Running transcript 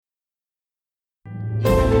Hi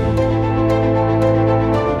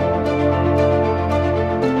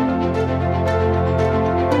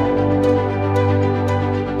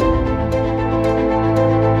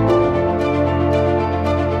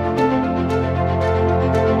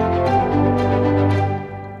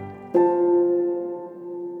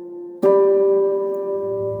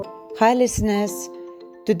listeners,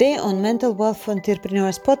 today on Mental Wealth for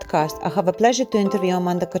Entrepreneurs podcast, I have a pleasure to interview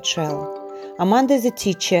Amanda Cottrell. Amanda is a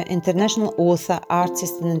teacher, international author,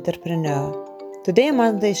 artist and entrepreneur. Today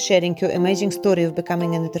Amanda is sharing her amazing story of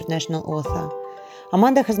becoming an international author.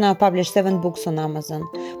 Amanda has now published 7 books on Amazon,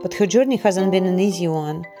 but her journey hasn't been an easy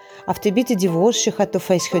one. After a bitter divorce, she had to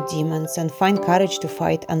face her demons and find courage to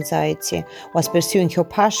fight anxiety whilst pursuing her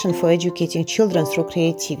passion for educating children through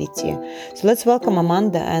creativity. So let's welcome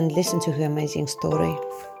Amanda and listen to her amazing story.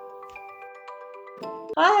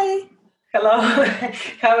 Hi. Hello.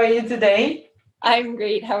 How are you today? I'm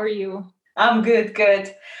great. How are you? I'm good.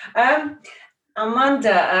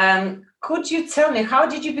 Amanda, could you tell me, how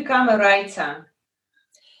did you become a writer?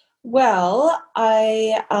 Well,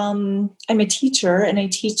 I'm a teacher and I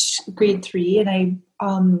teach grade 3, and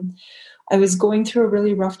I was going through a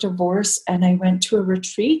really rough divorce, and I went to a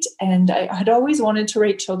retreat, and I had always wanted to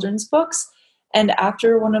write children's books. And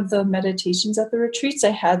after one of the meditations at the retreats,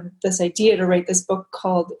 I had this idea to write this book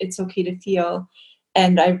called It's Okay to Feel.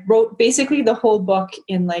 And I wrote basically the whole book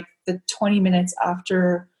in like the 20 minutes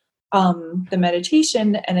after the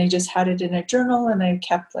meditation, and I just had it in a journal, and I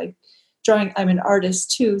kept like drawing. I'm an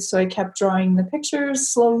artist too, so I kept drawing the pictures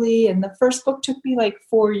slowly, and the first book took me like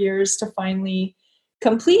 4 years to finally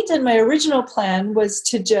complete. And my original plan was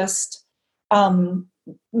to just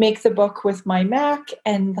make the book with my Mac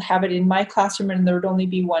and have it in my classroom, and there would only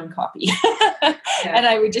be one copy. And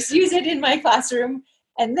I would just use it in my classroom.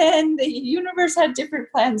 And then the universe had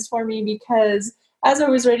different plans for me, because as I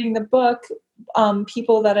was writing the book,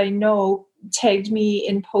 people that I know tagged me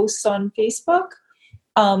in posts on Facebook.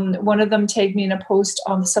 One of them tagged me in a post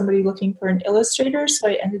of somebody looking for an illustrator. So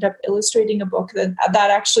I ended up illustrating a book that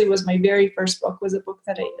actually was my very first book, was a book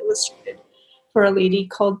that I illustrated for a lady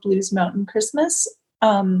called Blues Mountain Christmas.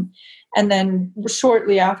 And then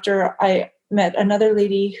shortly after, I met another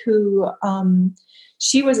lady who,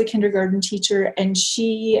 she was a kindergarten teacher, and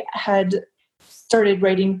she had started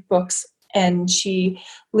writing books, and she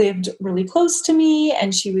lived really close to me,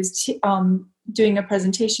 and she was doing a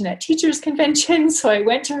presentation at Teachers Convention. So I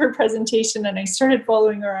went to her presentation and I started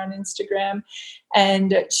following her on Instagram,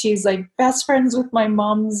 and she's like best friends with my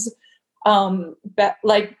mom's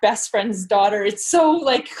best friend's daughter. It's so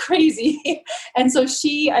like crazy. And so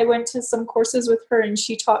I went to some courses with her, and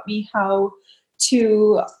she taught me how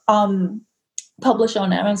to publish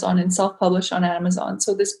on Amazon and self-publish on Amazon.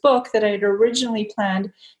 So this book that I had originally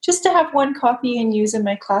planned just to have one copy and use in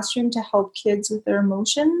my classroom to help kids with their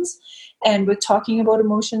emotions and with talking about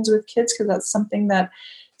emotions with kids, because that's something that,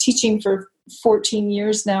 teaching for 14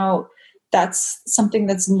 years now, that's something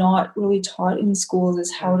that's not really taught in schools,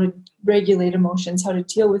 is how to regulate emotions, how to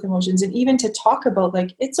deal with emotions, and even to talk about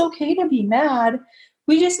like, it's okay to be mad.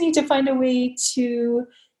 We just need to find a way to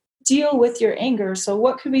deal with your anger. So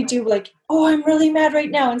what could we do? Like, oh, I'm really mad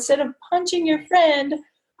right now. Instead of punching your friend,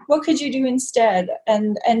 what could you do instead?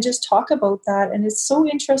 And just talk about that. And it's so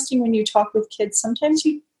interesting when you talk with kids. Sometimes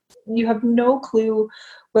you have no clue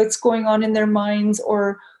what's going on in their minds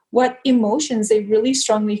or what emotions they really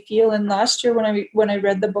strongly feel. And last year when I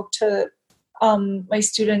read the book to my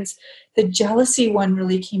students, the jealousy one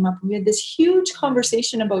really came up. We had this huge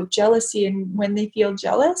conversation about jealousy and when they feel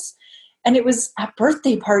jealous. And it was at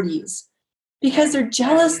birthday parties, because they're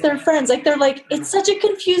jealous their friends. Like, they're like, it's such a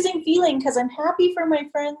confusing feeling, because I'm happy for my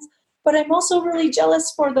friends, but I'm also really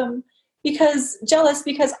jealous for them because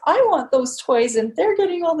I want those toys and they're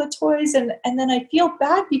getting all the toys. And then I feel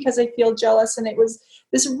bad because I feel jealous. And it was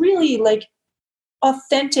this really like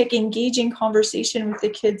authentic, engaging conversation with the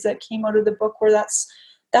kids that came out of the book, where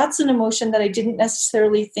that's an emotion that I didn't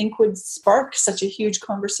necessarily think would spark such a huge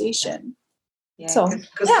conversation.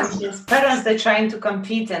 Because parents, they're trying to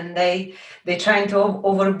compete, and they're trying to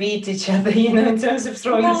overbeat each other, in terms of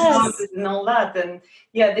throwing stones and all that. And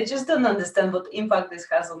they just don't understand what impact this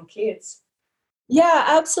has on kids. Yeah,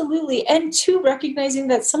 absolutely. And two, recognizing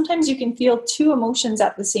that sometimes you can feel two emotions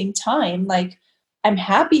at the same time. Like, I'm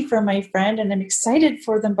happy for my friend and I'm excited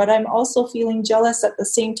for them, but I'm also feeling jealous at the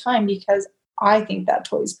same time because I think that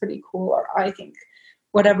toy is pretty cool, or I think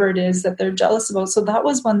whatever it is that they're jealous about. So that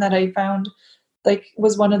was one that I found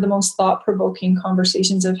was one of the most thought-provoking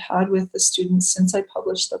conversations I've had with the students since I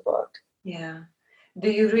published the book. Yeah. Do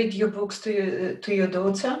you read your books to your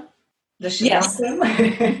daughter? Does she Yes. love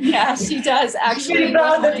them? Yeah, she does. Actually, Really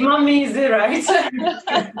proud that mommy is right.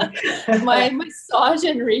 my massage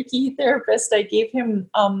and Reiki therapist, I gave him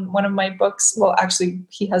one of my books. Well, actually,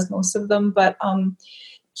 he has most of them, but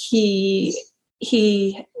he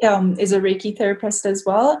is a Reiki therapist as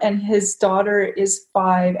well, and his daughter is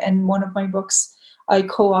 5. And one of my books I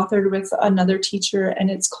co-authored with another teacher,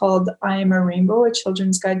 and it's called "I Am a Rainbow: A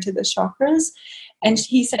Children's Guide to the Chakras." And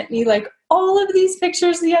he sent me like all of these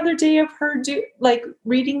pictures the other day of her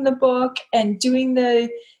reading the book and doing the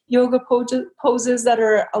yoga poses that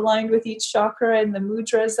are aligned with each chakra and the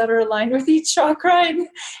mudras that are aligned with each chakra. And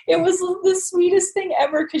it was the sweetest thing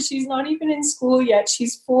ever, because she's not even in school yet.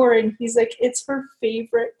 She's 4, and he's like, it's her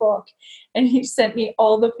favorite book. And he sent me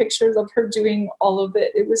all the pictures of her doing all of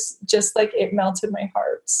it. It was just like, it melted my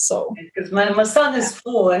heart. So because my son is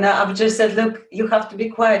 4, and I've just said, look, you have to be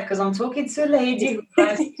quiet because I'm talking to a lady who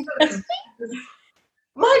writes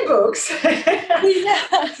my books.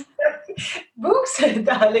 yeah. Books,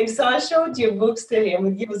 darling. So I showed you books to him,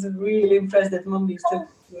 and he was really impressed that mommy is still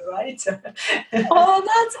a writer. Oh,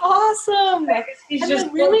 that's awesome. He's And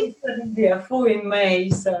just really 4 in May,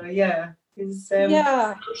 so yeah.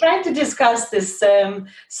 yeah. I'm trying to discuss this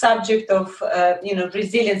subject of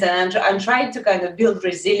resilience, and I'm trying to kind of build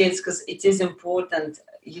resilience, because it is important.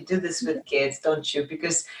 You do this with kids, don't you?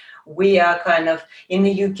 Because we are kind of in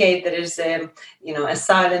the UK. There is a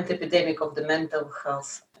silent epidemic of the mental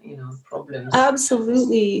health problems.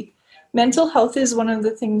 Absolutely. Mental health is one of the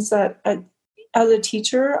things that as a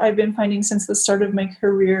teacher I've been finding since the start of my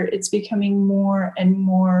career. It's becoming more and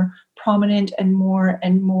more prominent and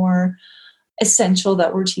more essential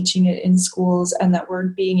that we're teaching it in schools, and that we're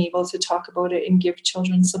being able to talk about it and give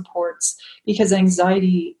children supports, because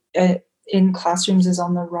anxiety in classrooms is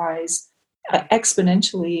on the rise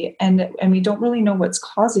exponentially, and we don't really know what's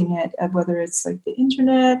causing it, whether it's like the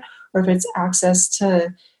internet or if it's access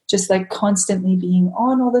to just like constantly being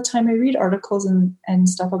on all the time. I read articles and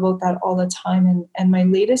stuff about that all the time, and my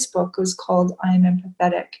latest book was called I Am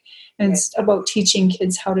Empathetic, and it's about teaching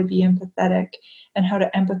kids how to be empathetic and how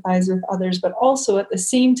to empathize with others, but also at the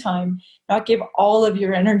same time not give all of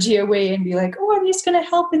your energy away and be like, oh, I'm just going to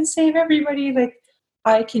help and save everybody. Like,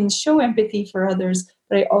 I can show empathy for others,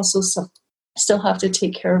 but I also still have to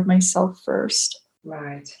take care of myself first.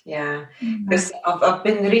 Right, yeah. Because I've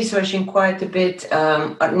been researching quite a bit,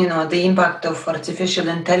 the impact of artificial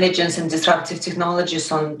intelligence and disruptive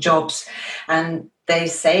technologies on jobs. And they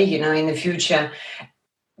say, in the future,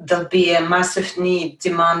 there'll be a massive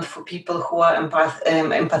demand for people who are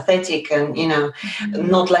empathetic and,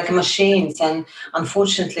 not like machines. And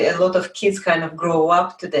unfortunately, a lot of kids kind of grow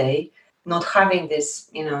up today not having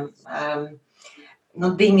this,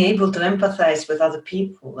 not being able to empathize with other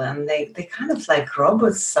people, and they kind of like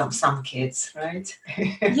robots, some kids, right?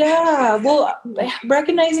 Yeah, well,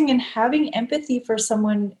 recognizing and having empathy for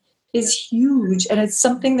someone is huge, and it's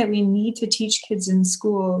something that we need to teach kids in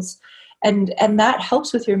schools, and that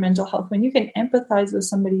helps with your mental health when you can empathize with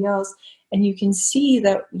somebody else, and you can see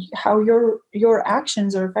that how your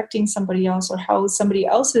actions are affecting somebody else, or how somebody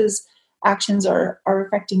else's actions are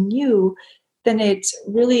affecting you. Then it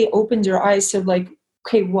really opens your eyes to like,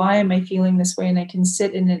 okay, why am I feeling this way? And I can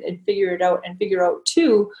sit in it and figure it out, and figure out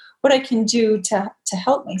too what I can do to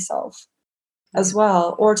help myself as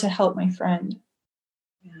well, or to help my friend.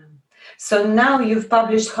 Yeah. So now you've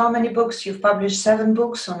published how many books? You've published 7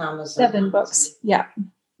 books on Amazon. 7 books. Yeah.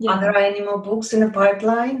 Are there any more books in the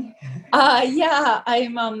pipeline? Yeah.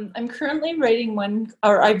 I'm currently writing one,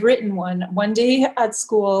 or I've written one. One day at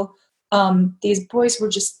school, these boys were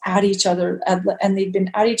just at each other, and they'd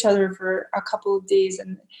been at each other for a couple of days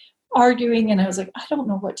and arguing. And I was like, I don't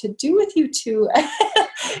know what to do with you two,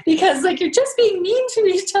 because like, you're just being mean to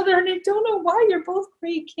each other, and I don't know why. You're both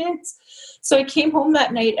great kids. So I came home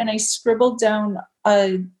that night and I scribbled down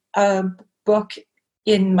a book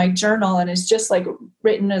in my journal, and it's just like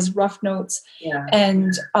written as rough notes. Yeah.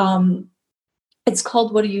 And it's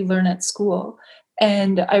called What Do You Learn at School?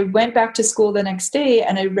 And I went back to school the next day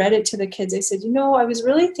and I read it to the kids. I said, I was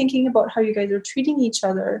really thinking about how you guys are treating each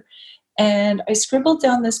other. And I scribbled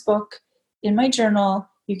down this book in my journal.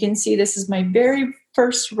 You can see this is my very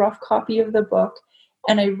first rough copy of the book.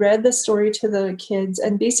 And I read the story to the kids.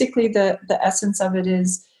 And basically the essence of it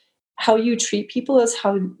is how you treat people is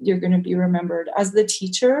how you're going to be remembered. As the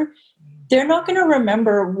teacher, they're not going to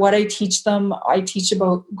remember what I teach them. I teach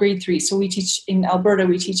about grade 3. So we teach in Alberta,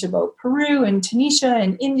 we teach about Peru and Tunisia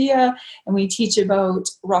and India, and we teach about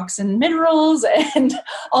rocks and minerals and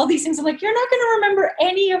all these things. I'm like, you're not going to remember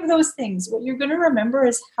any of those things. What you're going to remember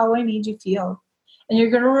is how I made you feel. And you're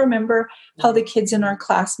going to remember how the kids in our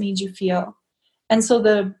class made you feel. And so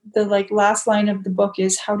the like last line of the book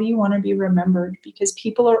is, how do you want to be remembered? Because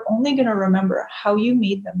people are only going to remember how you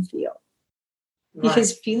made them feel. Right.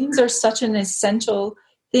 Because feelings are such an essential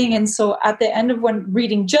thing. And so at the end of when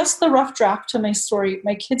reading just the rough draft to my story,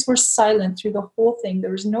 my kids were silent through the whole thing.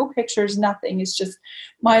 There was no pictures, nothing. It's just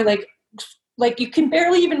my like you can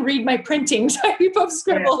barely even read my printing type of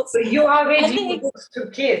scribbles. Yeah. So you are reading books to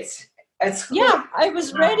kids. Yeah, I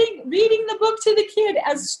was reading the book to the kid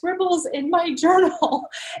as scribbles in my journal,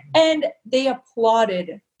 and they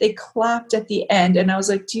applauded. They clapped at the end, and I was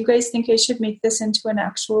like, do you guys think I should make this into an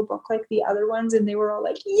actual book like the other ones? And they were all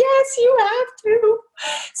like, yes, you have to.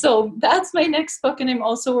 So that's my next book, and I'm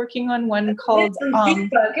also working on one called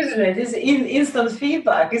feedback, isn't it? It's instant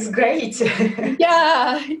feedback. It's great.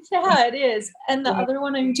 yeah, it is. And the other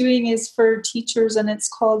one I'm doing is for teachers, and it's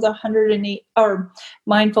called 108 or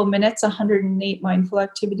Mindful Minutes, 108 mindful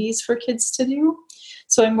activities for kids to do.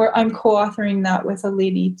 So I'm co-authoring that with a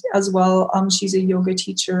lady as well. She's a yoga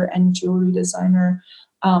teacher and jewelry designer,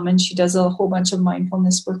 and she does a whole bunch of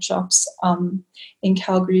mindfulness workshops in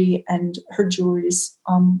Calgary, and her jewelry's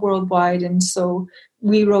worldwide. And so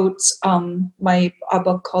we wrote a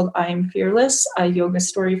book called I'm Fearless, a yoga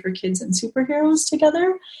story for kids and superheroes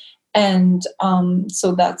together. And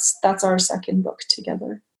so that's our second book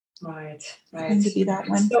together. Right. Going to be that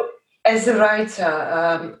one. So, as a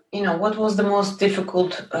writer, what was the most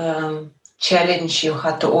difficult challenge you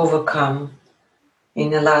had to overcome in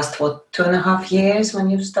the last, 2.5 years when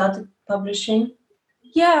you started publishing?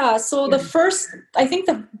 Yeah, so I think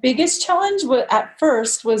the biggest challenge at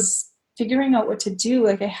first was figuring out what to do.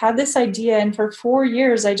 Like I had this idea, and for 4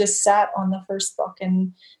 years I just sat on the first book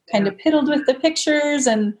and kind of piddled with the pictures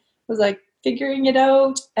and was like figuring it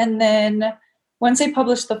out. And then once I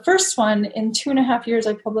published the first one, in 2.5 years,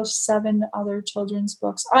 I published 7 other children's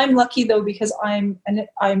books. I'm lucky though, because I'm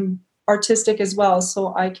artistic as well,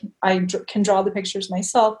 so I can draw the pictures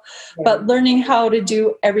myself. Yeah. But learning how to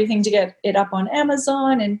do everything to get it up on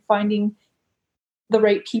Amazon and finding the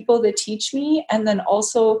right people to teach me, and then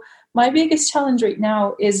also my biggest challenge right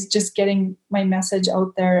now is just getting my message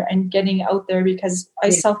out there and getting out there, because I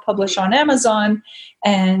self-publish on Amazon,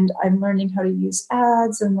 and I'm learning how to use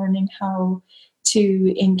ads and learning how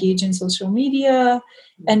to engage in social media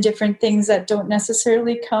and different things that don't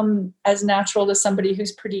necessarily come as natural to somebody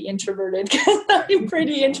who's pretty introverted. Because I'm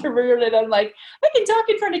pretty introverted. I'm like, I can talk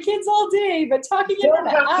in front of kids all day, but talking in front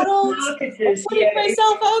of adults, putting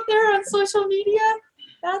myself out there on social media,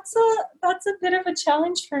 that's a bit of a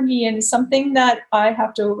challenge for me, and something that I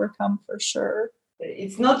have to overcome for sure.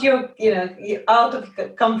 It's not you're out of the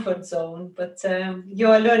comfort zone, but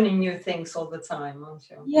you are learning new things all the time, aren't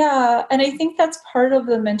you? Yeah, and I think that's part of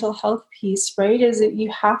the mental health piece, right? Is that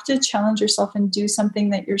you have to challenge yourself and do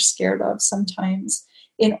something that you're scared of sometimes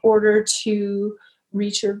in order to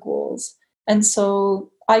reach your goals. And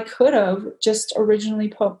so I could have just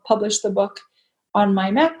originally published the book on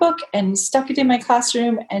my MacBook and stuck it in my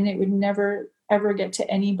classroom, and it would never, ever get to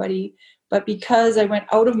anybody. But because I went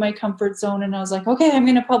out of my comfort zone and I was like, okay, I'm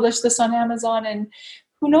going to publish this on Amazon, and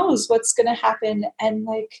who knows what's going to happen. And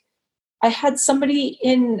like, I had somebody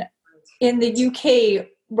in the UK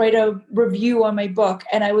write a review on my book,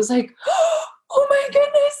 and I was like, oh my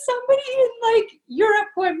goodness, somebody in like Europe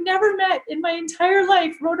who I've never met in my entire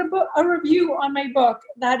life wrote a review on my book.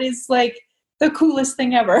 That is like the coolest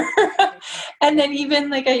thing ever. And then even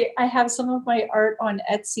like I have some of my art on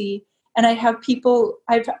Etsy. And I have people,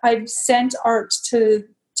 I've sent art to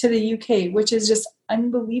the UK, which is just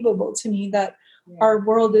unbelievable to me that our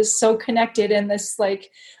world is so connected. And this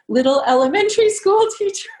like little elementary school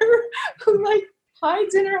teacher who like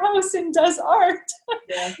hides in her house and does art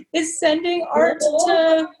is sending art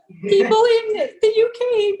to people in the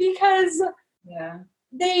UK because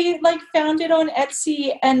they like found it on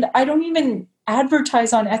Etsy. And I don't even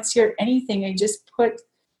advertise on Etsy or anything. I just put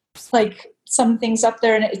like some things up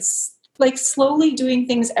there, and it's like slowly doing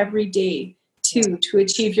things every day to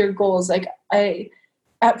achieve your goals. Like I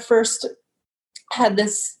at first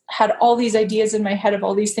had all these ideas in my head of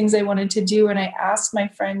all these things I wanted to do. And I asked my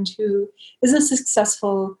friend who is a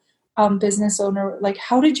successful business owner, like,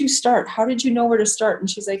 how did you start? How did you know where to start? And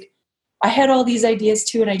she's like, I had all these ideas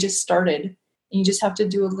too, and I just started. And you just have to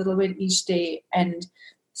do a little bit each day. And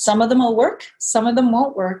some of them will work, some of them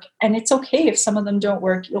won't work. And it's okay if some of them don't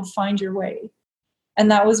work, you'll find your way. And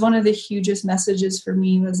that was one of the hugest messages for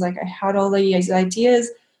me, was like, I had all these ideas,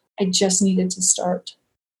 I just needed to start.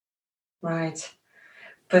 Right.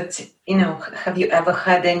 But, have you ever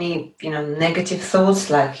had any, negative thoughts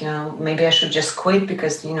like, maybe I should just quit?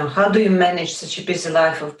 Because, how do you manage such a busy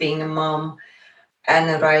life of being a mom and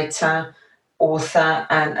a writer? author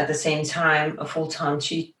and at the same time a full-time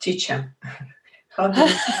teacher? How do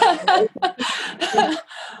you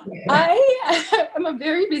I'm a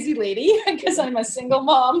very busy lady because I'm a single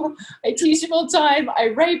mom. I teach full time. I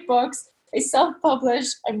write books. I self-publish.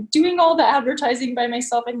 I'm doing all the advertising by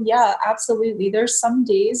myself. And yeah, absolutely. There's some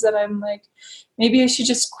days that I'm like, maybe I should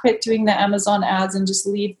just quit doing the Amazon ads and just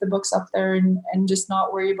leave the books up there and just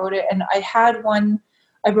not worry about it. And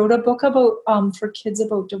I wrote a book about for kids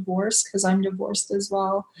about divorce because I'm divorced as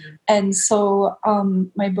well. Mm-hmm. And so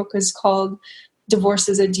my book is called Divorce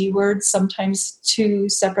is a D Word. Sometimes 2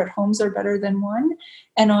 separate homes are better than one.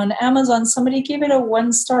 And on Amazon, somebody gave it a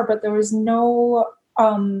 1 star, but there was no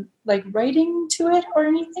like writing to it or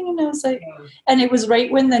anything. And I was like, and it was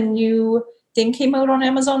right when the new thing came out on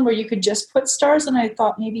Amazon where you could just put stars. And I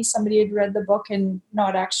thought maybe somebody had read the book and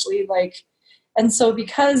not actually like, and so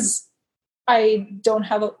because I don't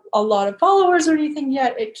have a lot of followers or anything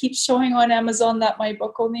yet, it keeps showing on Amazon that my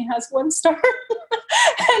book only has 1 star.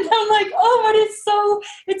 And I'm like, oh, but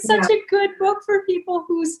it's such a good book for people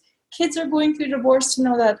whose kids are going through divorce to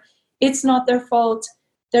know that it's not their fault.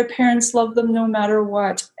 Their parents love them no matter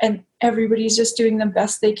what. And everybody's just doing the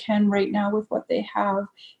best they can right now with what they have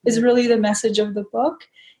is really the message of the book.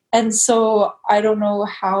 And so I don't know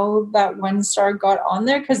how that 1 star got on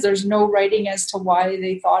there because there's no writing as to why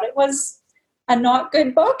they thought it was a not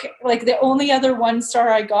good book. Like the only other 1 star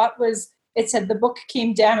I got was it said the book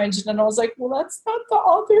came damaged. And I was like, well, that's not the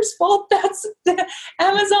author's fault. That's the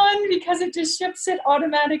Amazon because it just ships it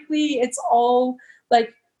automatically. It's all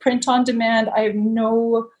like print on demand. I have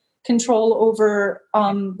no control over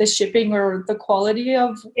the shipping or the quality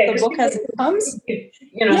of the book as it comes.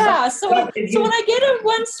 So when I get a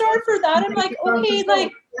 1 star for that, I'm like, okay,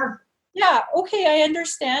 like, okay, I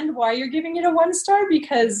understand why you're giving it a 1 star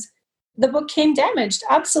because the book came damaged.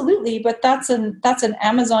 Absolutely. But that's an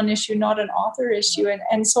Amazon issue, not an author issue.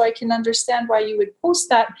 And so I can understand why you would post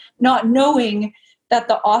that, not knowing that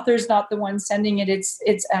the author's not the one sending it.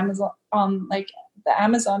 It's Amazon, like the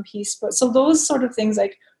Amazon piece. But so those sort of things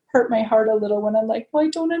like hurt my heart a little when I'm like, well, I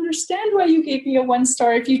don't understand why you gave me a 1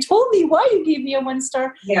 star. If you told me why you gave me a 1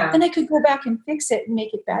 star, then I could go back and fix it and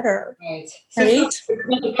make it better. Right. So it's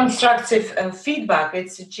not constructive feedback.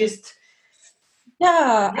 It's just...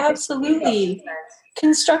 Yeah, absolutely.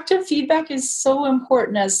 Constructive feedback is so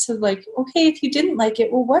important as to like, okay, if you didn't like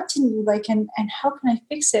it, well, what didn't you like and how can I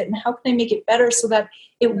fix it and how can I make it better so that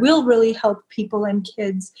it will really help people and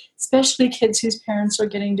kids, especially kids whose parents are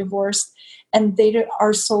getting divorced and they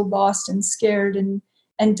are so lost and scared and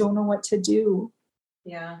don't know what to do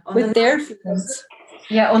with their feelings.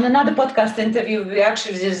 Yeah, on another podcast interview, we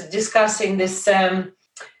actually just discussing this,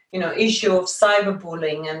 issue of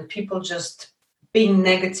cyberbullying and people just being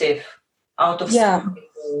negative out of school.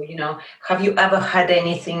 Have you ever had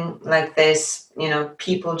anything like this?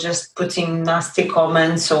 People just putting nasty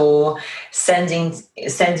comments or sending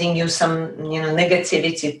you some,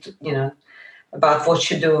 negativity, about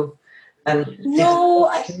what you do. No,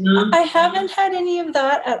 I haven't had any of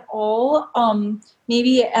that at all.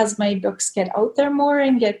 Maybe as my books get out there more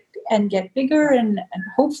and get bigger and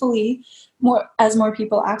hopefully more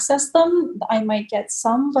people access them, I might get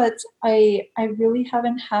some, but I really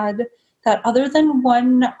haven't had that other than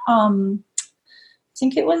one, I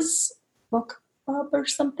think it was Book Club or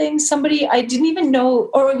something. Somebody, I didn't even know,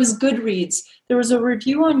 or it was Goodreads. There was a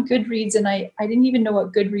review on Goodreads and I didn't even know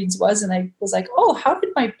what Goodreads was. And I was like, oh, how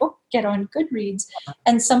did my book get on Goodreads?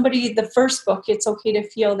 And somebody, the first book, It's Okay to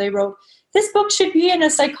Feel, they wrote, this book should be in a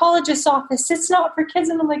psychologist's office. It's not for kids.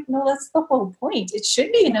 And I'm like, no, that's the whole point. It should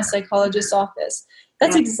be in a psychologist's office.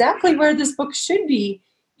 That's exactly where this book should be.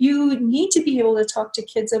 You need to be able to talk to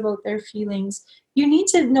kids about their feelings. You need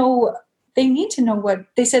to know, they need to know what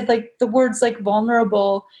they said, like the words like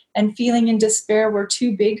vulnerable and feeling in despair were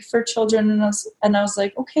too big for children. And I was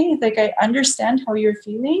like, okay, like I understand how you're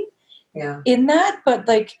feeling in that, but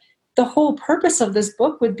like the whole purpose of this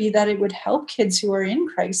book would be that it would help kids who are in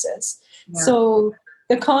crisis. Yeah. So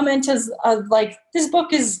the comment is like, this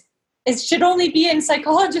book it should only be in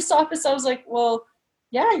psychologist's office. I was like, well,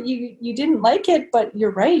 yeah, you didn't like it, but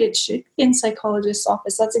you're right. It should be in psychologist's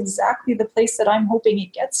office. That's exactly the place that I'm hoping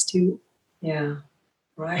it gets to. Yeah.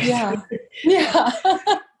 Right. Yeah. Yeah.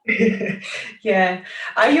 Yeah.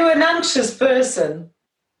 Are you an anxious person?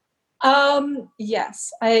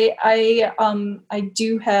 Yes, I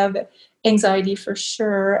do have anxiety for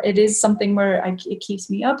sure. It is something where it keeps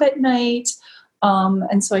me up at night.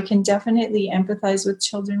 And so I can definitely empathize with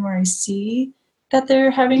children where I see that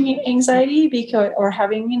they're having anxiety or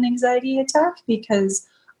having an anxiety attack, because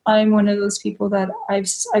I'm one of those people that I've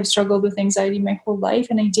struggled with anxiety my whole life,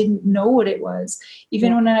 and I didn't know what it was.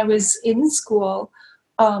 Even when I was in school,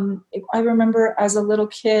 I remember as a little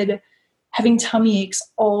kid having tummy aches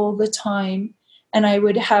all the time, and I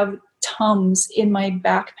would have Tums in my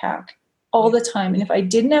backpack all the time. And if I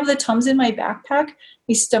didn't have the Tums in my backpack,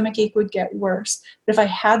 my stomach ache would get worse. But if I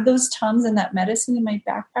had those Tums and that medicine in my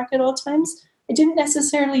backpack at all times, I didn't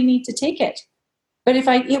necessarily need to take it. But if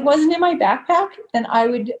it wasn't in my backpack, then I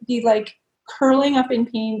would be like curling up in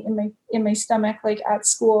pain in my stomach, like at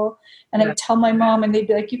school. And I'd tell my mom, and they'd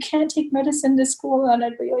be like, "You can't take medicine to school." And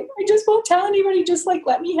I'd be like, "I just won't tell anybody. Just like,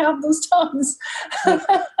 let me have those Tums."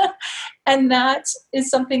 And that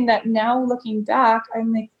is something that now looking back,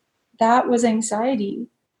 I'm like, that was anxiety.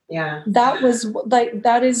 Yeah. That was like,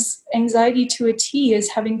 that is anxiety to a T,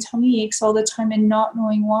 is having tummy aches all the time and not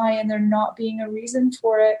knowing why, and there not being a reason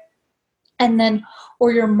for it. And then,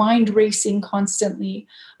 or your mind racing constantly.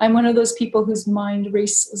 I'm one of those people whose mind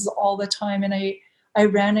races all the time. And I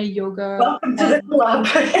ran a yoga. Welcome to the club.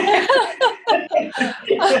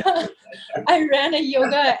 I ran a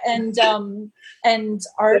yoga and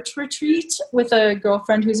art retreat with a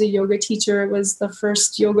girlfriend who's a yoga teacher. It was the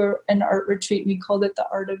first yoga and art retreat. We called it the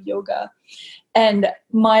Art of Yoga. And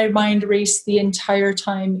my mind raced the entire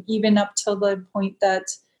time, even up till the point that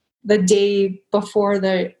the day before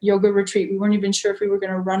the yoga retreat, we weren't even sure if we were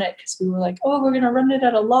going to run it, because we were like, oh, we're going to run it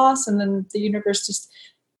at a loss. And then the universe just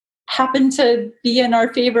happened to be in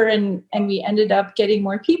our favor, and we ended up getting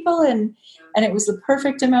more people, and it was the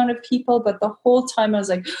perfect amount of people. But the whole time I was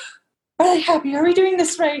like, are they happy? Are we doing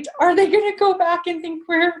this right? Are they going to go back and think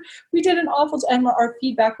we did an awful job? And our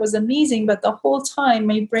feedback was amazing. But the whole time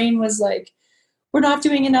my brain was like, we're not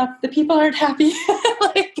doing enough. The people aren't happy.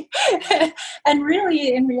 And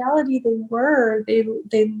really, in reality, they were.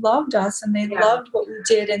 They loved us, and they loved what we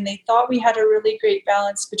did, and they thought we had a really great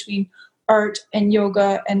balance between art and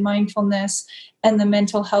yoga and mindfulness and the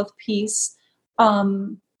mental health piece.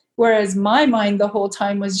 Whereas my mind the whole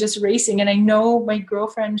time was just racing. And I know my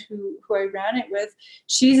girlfriend who I ran it with,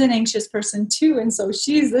 she's an anxious person too. And so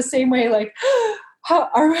she's the same way, like,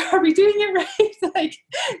 are we doing it right? Like,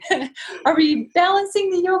 are we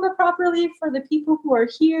balancing the yoga properly for the people who are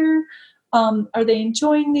here? Are they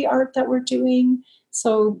enjoying the art that we're doing?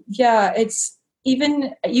 So yeah, it's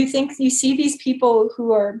even, you see these people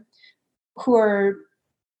who are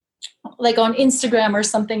like on Instagram or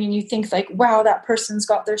something, and you think like, wow, that person's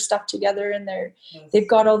got their stuff together, and they've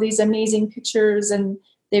got all these amazing pictures, and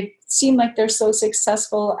they seem like they're so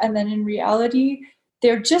successful. And then in reality,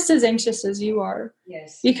 they're just as anxious as you are.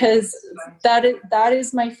 Yes. Because that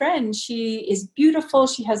is my friend. She is beautiful.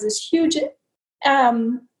 She has this huge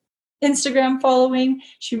Instagram following.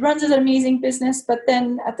 She runs an amazing business, but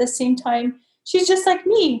then at the same time, she's just like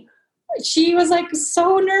me. She was like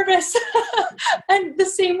so nervous. And the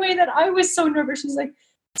same way that I was so nervous, she's like,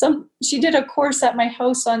 she did a course at my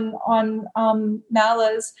house on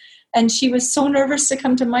malas, and she was so nervous to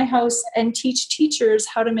come to my house and teach teachers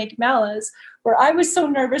how to make malas, where I was so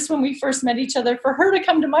nervous when we first met each other for her to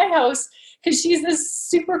come to my house, because she's this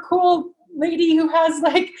super cool lady who has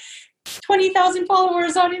like 20,000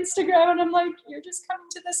 followers on Instagram. And I'm like, you're just coming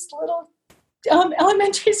to this little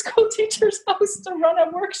elementary school teacher's house to run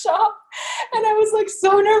a workshop. And I was like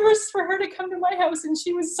so nervous for her to come to my house, and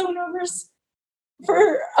she was so nervous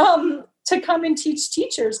for to come and teach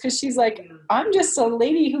teachers, because she's like, I'm just a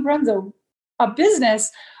lady who runs a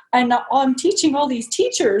business, and I'm teaching all these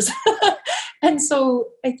teachers. And so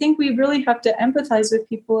I think we really have to empathize with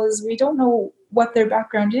people, as we don't know what their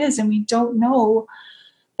background is, and we don't know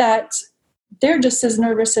that they're just as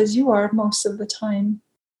nervous as you are most of the time.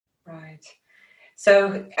 Right.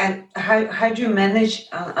 So, and how do you manage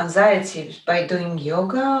anxiety? By doing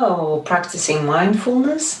yoga or practicing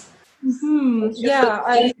mindfulness? Mm-hmm.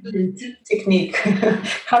 Yeah, technique.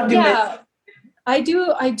 How do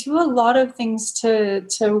you? I do a lot of things to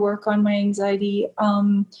work on my anxiety.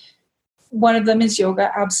 One of them is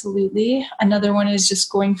yoga, absolutely. Another one is just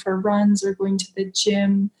going for runs or going to the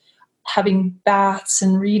gym, having baths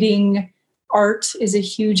and reading. Art is a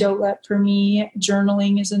huge outlet for me.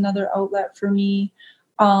 Journaling is another outlet for me.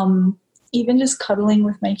 Even just cuddling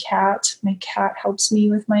with my cat. My cat helps me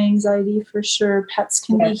with my anxiety for sure. Pets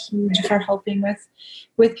can be huge for helping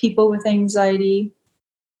with people with anxiety.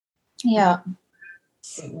 Yeah.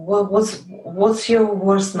 Well, what's your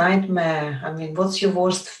worst nightmare? I mean, what's your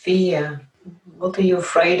worst fear? What are you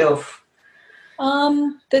afraid of?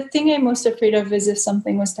 The thing I'm most afraid of is if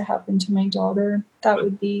something was to happen to my daughter. That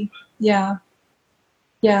would be, yeah,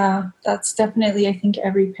 that's definitely, I think,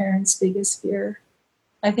 every parent's biggest fear.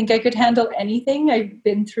 I think I could handle anything. I've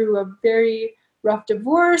been through a very rough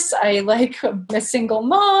divorce. I like a single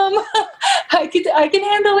mom. I can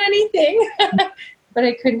handle anything, but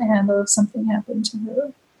I couldn't handle if something happened to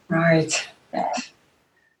her. Right. Yeah.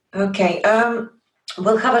 Okay.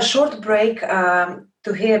 We'll have a short break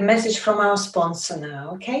to hear a message from our sponsor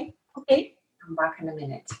now. Okay. Okay. Come back in a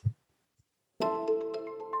minute.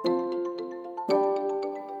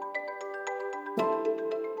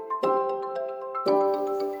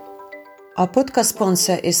 Our podcast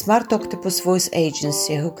sponsor is Smart Octopus Voice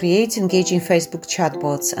Agency, who creates engaging Facebook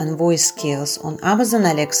chatbots and voice skills on Amazon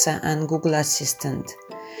Alexa and Google Assistant.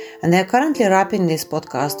 And they are currently wrapping this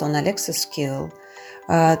podcast on Alexa skill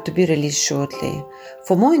to be released shortly.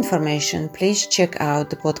 For more information, please check out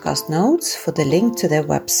the podcast notes for the link to their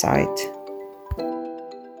website.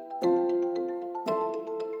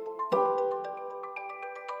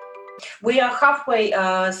 We are halfway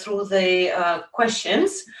through the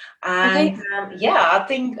questions, and I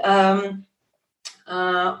think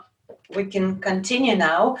we can continue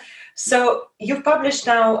now. So you've published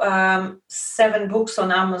now 7 books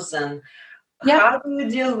on Amazon. Yeah. How do you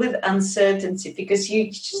deal with uncertainty? Because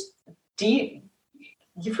you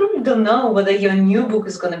probably don't know whether your new book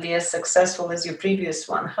is going to be as successful as your previous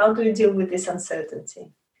one. How do you deal with this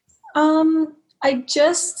uncertainty? I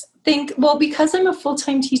just think, well, because I'm a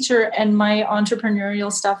full-time teacher and my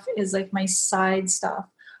entrepreneurial stuff is like my side stuff,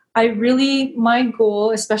 my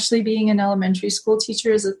goal, especially being an elementary school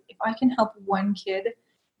teacher, is if I can help one kid,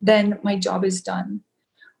 then my job is done.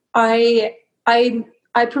 I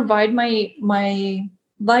provide my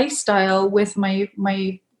lifestyle with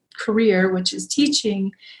my career, which is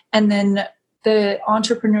teaching, and then the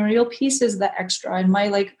entrepreneurial piece is the extra. And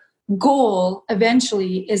my goal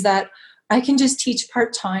eventually is that I can just teach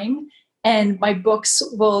part-time and my books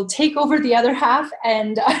will take over the other half,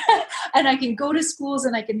 and and I can go to schools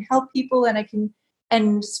and I can help people and I can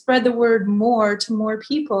spread the word more to more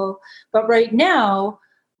people. But right now,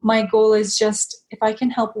 my goal is just, if I can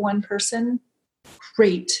help one person,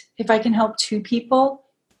 great. If I can help 2 people,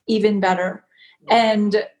 even better.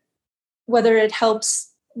 And whether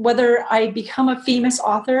I become a famous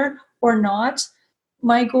author or not,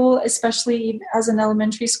 my goal, especially as an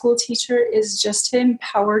elementary school teacher, is just to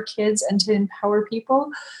empower kids and to empower people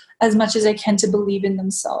as much as I can to believe in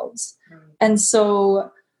themselves. And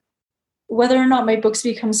so whether or not my books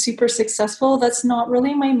become super successful, that's not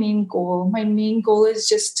really my main goal. My main goal is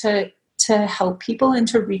just to help people and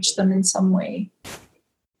to reach them in some way.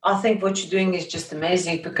 I think what you're doing is just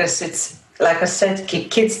amazing, because it's, like I said,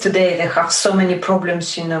 kids today, they have so many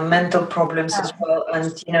problems, mental problems as well.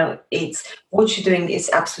 And, it's what you're doing is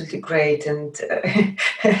absolutely great. And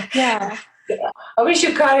yeah, I wish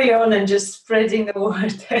you carry on and just spreading the word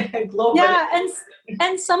globally. Yeah,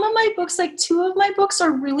 and some of my books, 2 of my books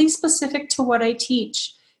are really specific to what I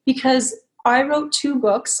teach, because I wrote 2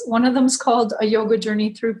 books. One of them is called A Yoga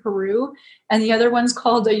Journey Through Peru, and the other one's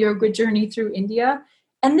called A Yoga Journey Through India.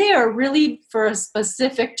 And they are really for a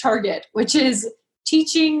specific target, which is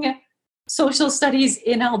teaching social studies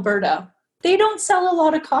in Alberta. They don't sell a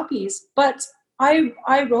lot of copies, but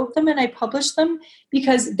I wrote them and I published them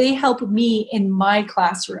because they help me in my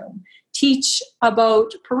classroom teach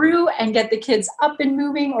about Peru and get the kids up and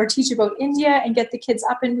moving, or teach about India and get the kids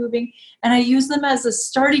up and moving. And I use them as a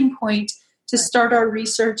starting point to start our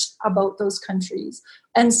research about those countries.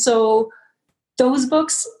 And so those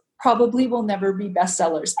books probably will never be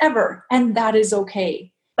bestsellers ever, and that is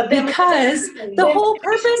okay, because the whole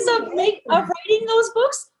purpose of writing those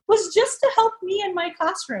books was just to help me in my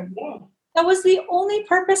classroom. That was the only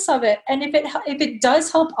purpose of it. And if it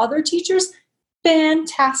does help other teachers,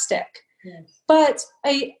 fantastic. Yes. But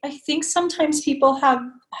I think sometimes people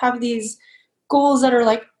have these goals that are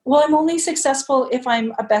like, well, I'm only successful if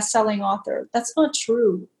I'm a best-selling author. That's not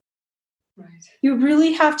true. Right. You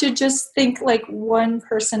really have to just think one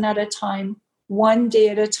person at a time, one day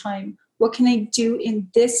at a time. What can I do in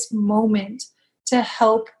this moment to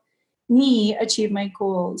help me achieve my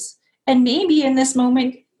goals? And maybe in this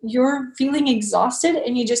moment, you're feeling exhausted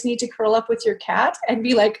and you just need to curl up with your cat and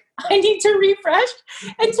be like, I need to refresh,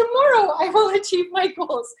 and tomorrow I will achieve my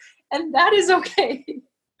goals. And that is okay.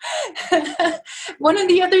 One of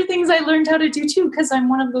the other things I learned how to do too, because I'm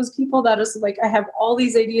one of those people that is I have all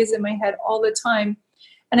these ideas in my head all the time,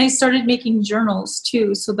 and I started making journals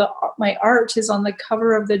too. So my art is on the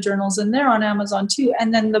cover of the journals, and they're on Amazon too.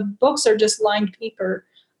 And then the books are just lined paper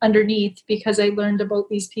underneath, because I learned about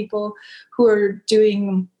these people who are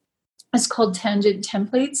doing, it's called Tangent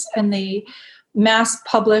Templates, and they mass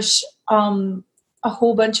publish a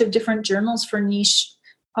whole bunch of different journals for niche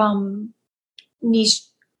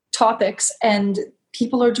topics, and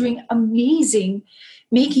people are doing amazing,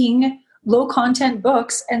 making low content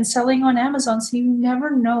books and selling on Amazon. So you never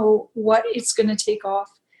know what it's going to take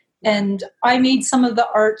off. And I made some of the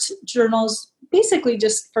art journals basically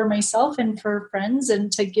just for myself and for friends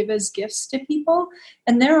and to give as gifts to people.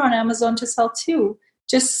 And they're on Amazon to sell too,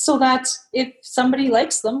 just so that if somebody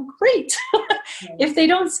likes them, great. If they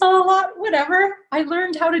don't sell a lot, whatever. I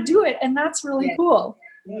learned how to do it, and that's really cool.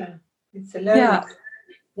 Yeah, it's a learning.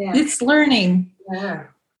 Yeah, it's learning. Yeah,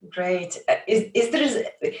 great. Is there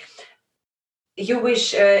you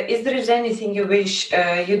wish? Is there anything you wish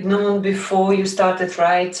you'd known before you started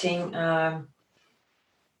writing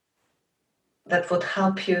that would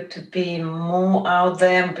help you to be more out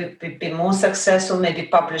there, be more successful, maybe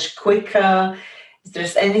publish quicker? Is there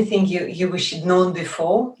anything you wish you'd known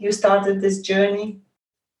before you started this journey?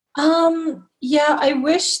 Yeah, I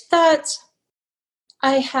wish that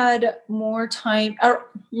I had more time, or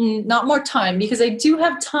not more time, because I do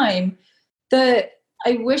have time.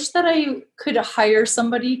 I wish that I could hire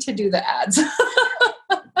somebody to do the ads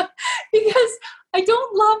because I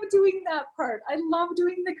don't love doing that part. I love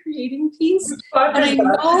doing the creating piece. And I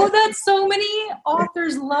know that so many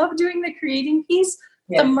authors love doing the creating piece.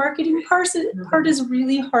 Yeah. The marketing part is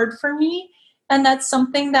really hard for me. And that's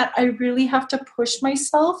something that I really have to push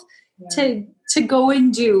myself to go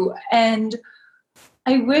and do. And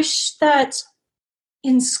I wish that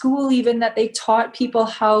in school, even, that they taught people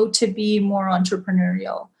how to be more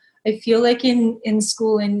entrepreneurial. I feel like in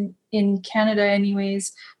school, in Canada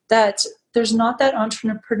anyways, that there's not that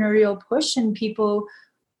entrepreneurial push, and people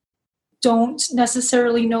don't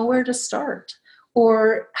necessarily know where to start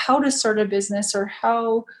or how to start a business or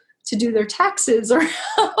how to do their taxes, or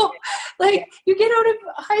how, like, you get out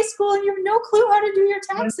of high school and you have no clue how to do your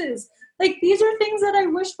taxes. Like, these are things that I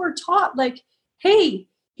wish were taught. Like, hey,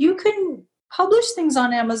 you can publish things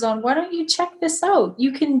on Amazon. Why don't you check this out?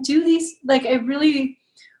 You can do these. Like,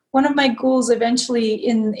 one of my goals eventually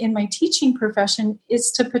in my teaching profession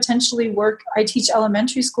is to potentially work. I teach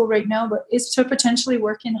elementary school right now, but is to potentially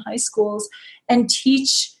work in high schools and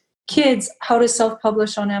teach kids how to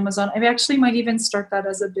self-publish on Amazon. I actually might even start that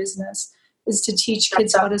as a business, is to teach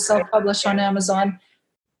kids how to self-publish on Amazon.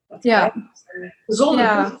 Yeah. There's all the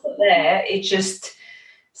tools are there.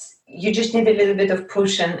 You just need a little bit of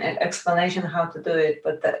push and explanation how to do it,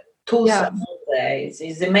 but the tools are all there.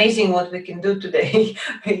 It's amazing what we can do today.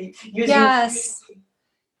 Yes.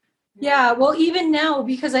 Yeah. Well, even now,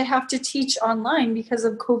 because I have to teach online because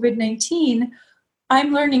of COVID-19,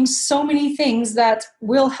 I'm learning so many things that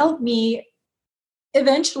will help me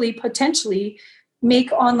eventually, potentially,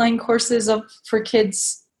 make online courses for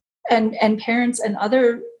kids and parents and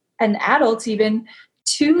adults even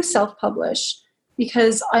to self-publish.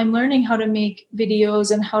 Because I'm learning how to make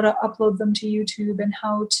videos and how to upload them to YouTube and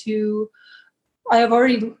how to,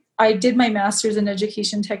 I did my master's in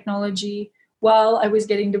education technology while I was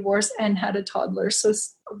getting divorced and had a toddler. So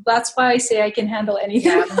that's why I say I can handle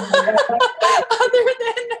anything.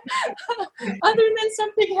 other than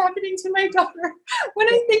something happening to my daughter. When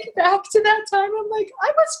I think back to that time, I'm like,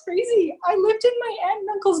 I was crazy. I lived in my aunt and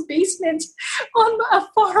uncle's basement on a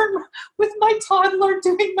farm with my toddler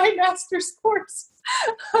doing my master's course.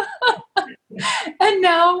 And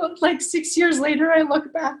now, like 6 years later, I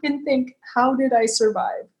look back and think, how did I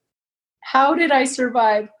survive? How did I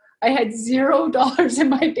survive? I had $0 in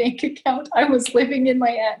my bank account. I was living in my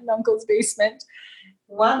aunt and uncle's basement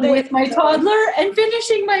with my toddler and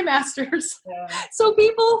finishing my master's. Yeah. So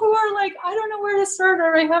people who are like, I don't know where to start,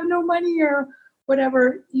 or I have no money, or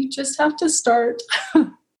whatever, you just have to start.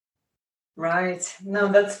 Right. No,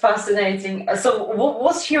 that's fascinating. So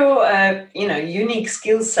what's your, unique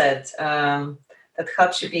skill set that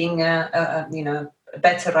helps you being a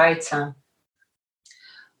better writer?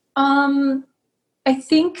 I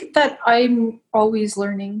think that I'm always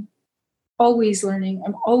learning.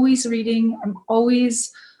 I'm always reading. I'm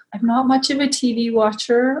not much of a TV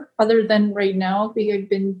watcher, other than right now, because I've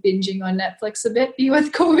been binging on Netflix a bit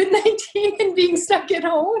with COVID-19 and being stuck at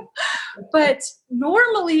home. But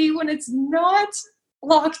normally, when it's not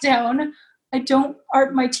locked down, my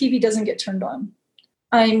TV doesn't get turned on.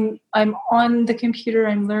 I'm on the computer.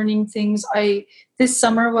 I'm learning things. This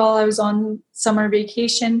summer, while I was on summer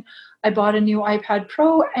vacation, I bought a new iPad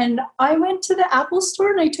Pro, and I went to the Apple store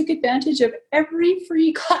and I took advantage of every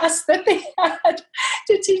free class that they had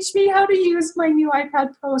to teach me how to use my new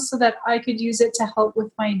iPad Pro so that I could use it to help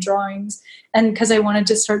with my drawings. And because I wanted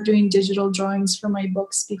to start doing digital drawings for my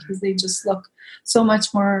books because they just look so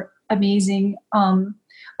much more amazing.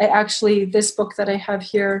 This book that I have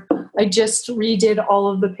here, I just redid all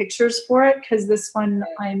of the pictures for it because this one,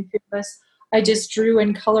 I'm fearless. I just drew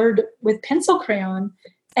and colored with pencil crayon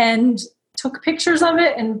and took pictures of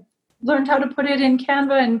it and learned how to put it in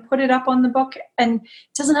Canva and put it up on the book. And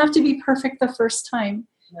it doesn't have to be perfect the first time.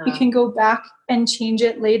 No. You can go back and change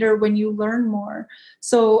it later when you learn more.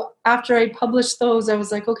 So after I published those, I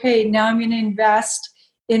was like, okay, now I'm going to invest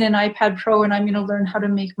in an iPad Pro and I'm going to learn how to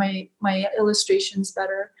make my illustrations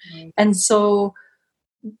better. And so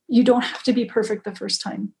you don't have to be perfect the first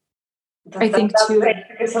time. I think too. Great,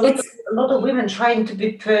 because a lot of women trying to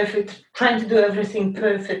be perfect, trying to do everything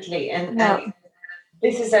perfectly. And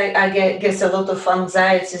this is, I guess, a lot of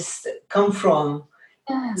anxieties come from.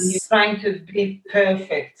 Yes. You're trying to be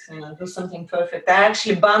perfect, do something perfect. I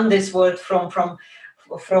actually banned this word from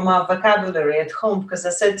our vocabulary at home, because I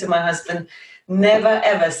said to my husband, never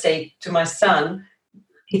ever say to my son,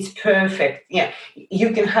 it's perfect. Yeah,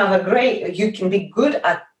 you can be good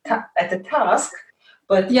at a task,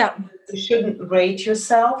 but you shouldn't rate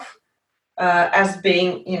yourself as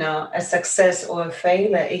being, a success or a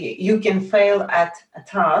failure. You can fail at a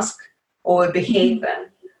task or a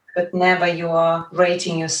behavior, but never you are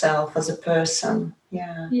rating yourself as a person.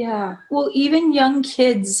 Yeah. Well, even young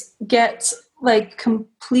kids get like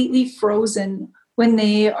completely frozen when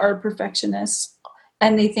they are perfectionists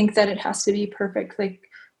and they think that it has to be perfect. Like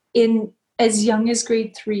in as young as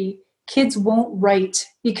grade 3, kids won't write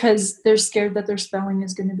because they're scared that their spelling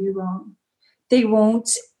is going to be wrong. They won't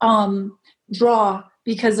draw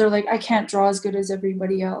because they're like, I can't draw as good as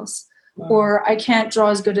everybody else. Wow. Or I can't draw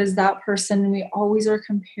as good as that person. And we always are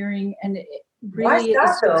comparing, and it really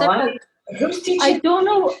is. Who's teaching? I don't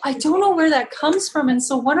know where that comes from. And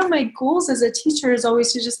so one of my goals as a teacher is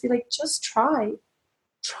always to just be like, just try.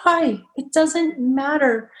 It doesn't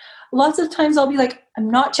matter. Lots of times I'll be like,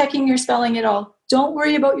 I'm not checking your spelling at all. Don't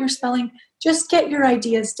worry about your spelling. Just get your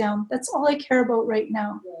ideas down. That's all I care about right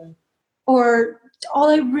now. Yeah. Or all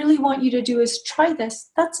I really want you to do is try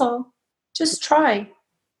this. That's all. Just try.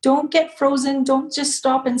 Don't get frozen. Don't just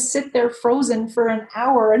stop and sit there frozen for an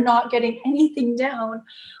hour and not getting anything down,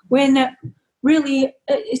 when really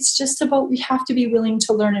it's just about, we have to be willing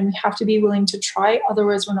to learn and we have to be willing to try.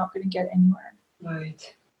 Otherwise, we're not going to get anywhere.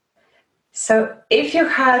 Right. So if you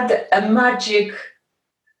had a magic,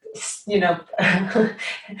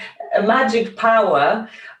 a magic power,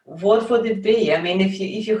 what would it be? I mean, if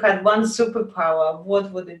you had one superpower,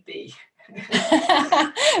 what would it be?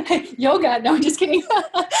 Yoga. No, I'm just kidding.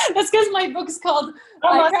 That's because my book's called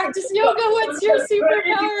I Practice Yoga. What's your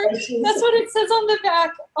superpower? That's what it says on the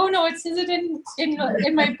back. Oh no, it says it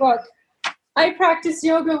in my book. I practice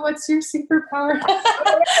yoga. What's your superpower?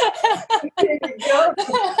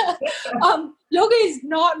 Yoga is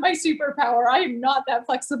not my superpower. I am not that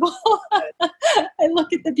flexible. I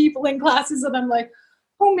look at the people in classes and I'm like,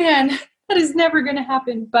 oh man, that is never going to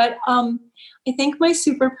happen. But I think my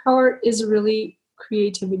superpower is really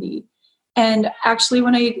creativity. And actually,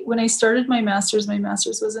 when I started my master's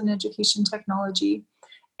was in education technology.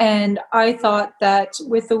 And I thought that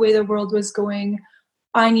with the way the world was going,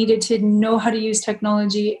 I needed to know how to use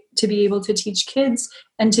technology to be able to teach kids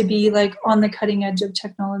and to be like on the cutting edge of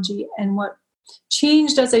technology. And what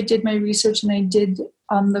changed as I did my research and I did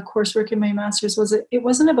the coursework in my master's was it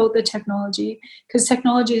wasn't about the technology, because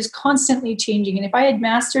technology is constantly changing. And if I had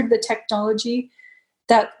mastered the technology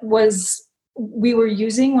that we were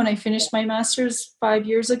using when I finished my master's 5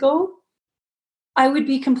 years ago, I would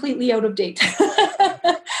be completely out of date.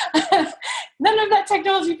 None of that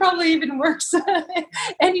technology probably even works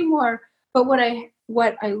anymore. But what I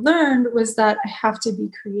learned was that I have to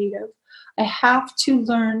be creative. I have to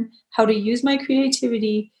learn how to use my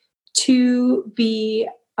creativity to be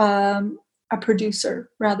a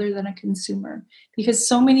producer rather than a consumer. Because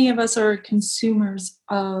so many of us are consumers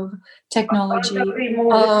of technology,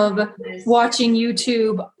 of watching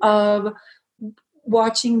YouTube, of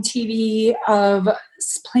watching TV, of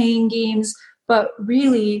playing games. But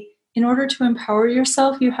really, in order to empower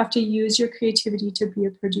yourself, you have to use your creativity to be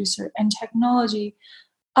a producer. And technology,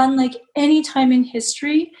 unlike any time in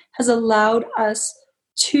history, has allowed us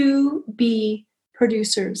to be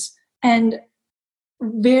producers. And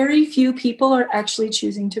very few people are actually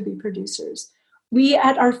choosing to be producers. We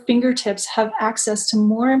at our fingertips have access to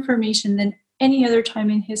more information than any other time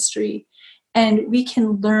in history. And we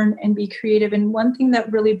can learn and be creative. And one thing that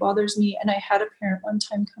really bothers me, and I had a parent one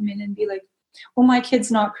time come in and be like, well, my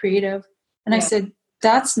kid's not creative. And I said,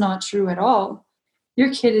 that's not true at all.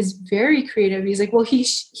 Your kid is very creative. He's like, well, he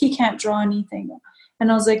can't draw anything.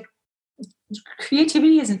 And I was like,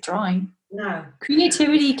 creativity isn't drawing. No.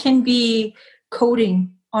 Creativity can be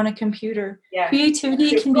coding on a computer. Yeah.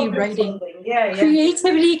 Creativity can be writing. Yeah.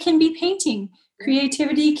 Creativity can be painting.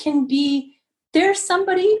 Creativity can be, there's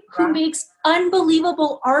somebody who makes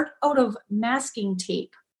unbelievable art out of masking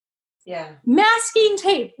tape. Yeah. Masking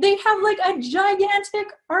tape. They have like a gigantic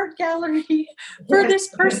art gallery for this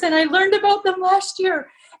person. I learned about them last year.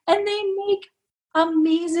 And they make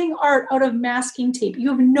amazing art out of masking tape. You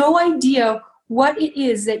have no idea what it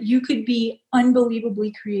is that you could be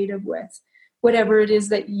unbelievably creative with, whatever it is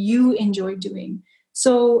that you enjoy doing.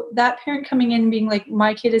 So that parent coming in being like,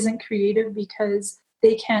 my kid isn't creative because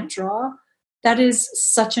they can't draw, that is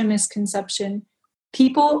such a misconception.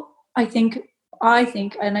 People, I think,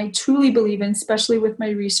 and I truly believe in, especially with my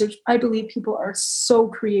research, I believe people are so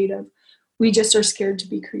creative. We just are scared to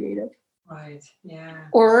be creative. Right. Yeah.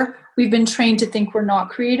 Or we've been trained to think we're not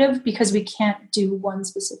creative because we can't do one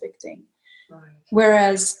specific thing. Right.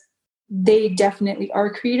 Whereas they definitely are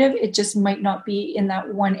creative. It just might not be in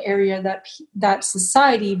that one area that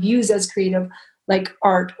society views as creative, like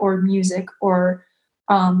art or music or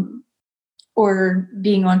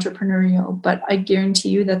being entrepreneurial. But I guarantee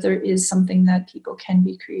you that there is something that people can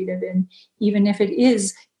be creative in, even if it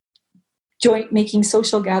is making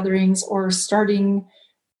social gatherings or starting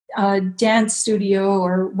a dance studio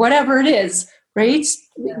or whatever it is, right?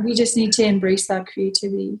 Yeah. We just need to embrace that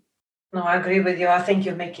creativity. No, I agree with you. I think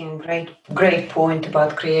you're making a great point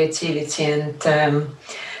about creativity and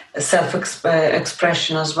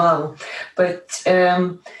self-expression as well. But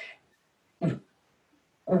why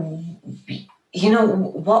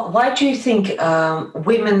do you think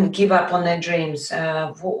women give up on their dreams?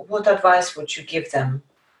 What advice would you give them?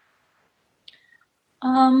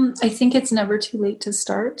 I think it's never too late to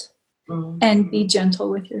start, and be gentle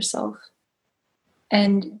with yourself,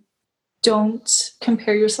 and don't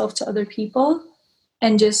compare yourself to other people,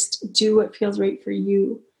 and just do what feels right for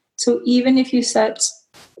you. So even if you set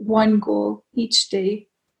one goal each day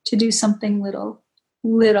to do something little,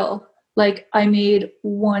 like I made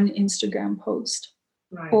one Instagram post,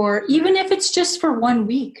 right. Or even if it's just for 1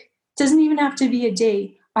 week, it doesn't even have to be a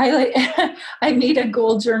day. I made a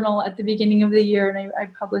goal journal at the beginning of the year, and I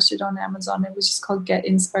published it on Amazon. It was just called Get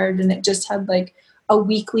Inspired, and it just had like a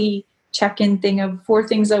weekly check-in thing of 4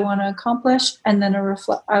 things I want to accomplish, and then I was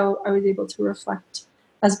able to reflect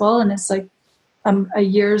as well. And it's like a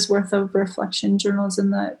year's worth of reflection journals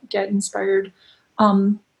in the Get Inspired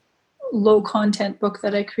low content book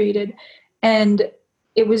that I created. And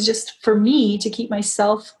it was just for me to keep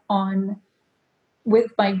myself on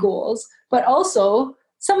with my goals, but also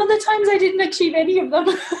some of the times I didn't achieve any of them.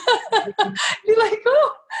 Be like,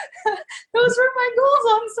 oh, those were my goals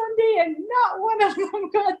on Sunday and not one of them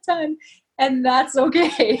got done. And that's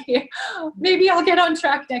okay. Maybe I'll get on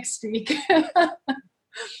track next week.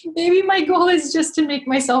 Maybe my goal is just to make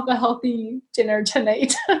myself a healthy dinner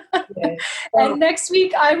tonight. Yeah. And next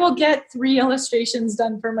week I will get 3 illustrations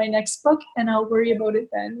done for my next book, and I'll worry about it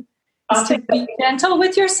then. Just to be gentle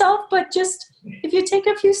with yourself, but just if you take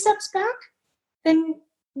a few steps back, then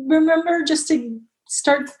remember just to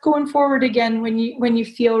start going forward again when you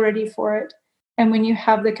feel ready for it, and when you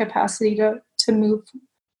have the capacity to move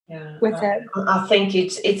with it. I think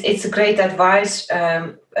it's a great advice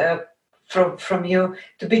from you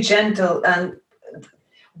to be gentle, and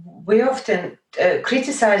we often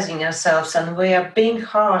criticizing ourselves, and we are being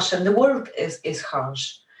harsh, and the world is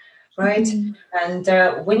harsh. Right. Mm-hmm.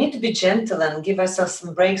 And we need to be gentle and give ourselves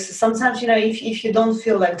some breaks. Sometimes, if you don't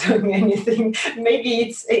feel like doing anything, maybe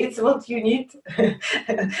it's what you need.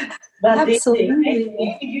 Absolutely.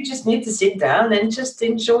 Maybe you just need to sit down and just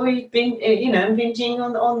enjoy binging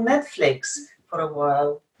on Netflix for a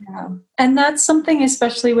while. Yeah. And that's something,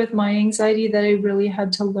 especially with my anxiety, that I really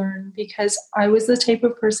had to learn, because I was the type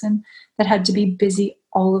of person that had to be busy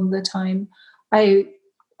all of the time.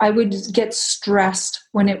 I would get stressed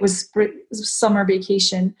when it was summer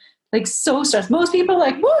vacation, like so stressed. Most people are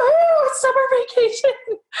like, woohoo, it's summer vacation.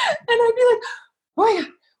 And I'd be like, oh my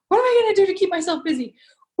God, what am I going to do to keep myself busy?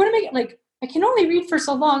 I can only read for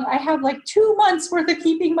so long. I have like 2 months worth of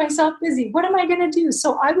keeping myself busy. What am I going to do?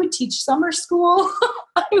 So I would teach summer school.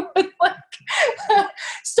 I would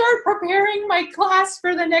start preparing my class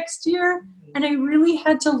for the next year. And I really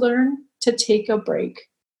had to learn to take a break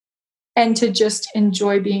and to just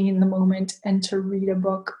enjoy being in the moment and to read a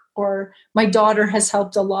book. Or my daughter has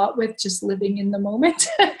helped a lot with just living in the moment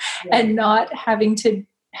and not having to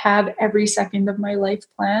have every second of my life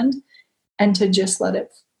planned, and to just let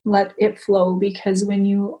it flow. Because when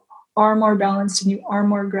you are more balanced and you are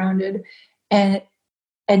more grounded and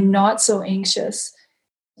not so anxious,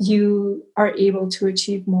 you are able to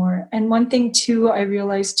achieve more. And one thing too, I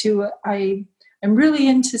realized too, I'm really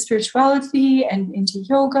into spirituality and into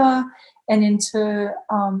yoga and into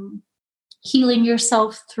healing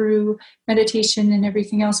yourself through meditation and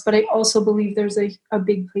everything else. But I also believe there's a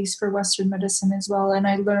big place for Western medicine as well. And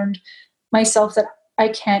I learned myself that I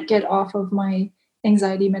can't get off of my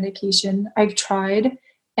anxiety medication. I've tried,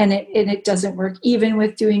 and it doesn't work. Even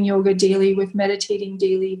with doing yoga daily, with meditating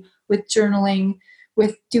daily, with journaling,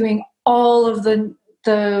 with doing all of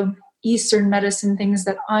the Eastern medicine things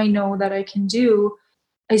that I know that I can do,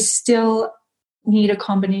 I still need a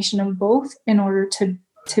combination of both in order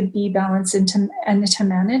to be balanced and to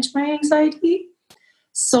manage my anxiety.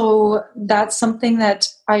 So that's something that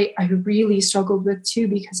I really struggled with too,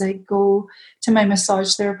 because I go to my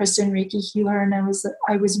massage therapist and Reiki healer, and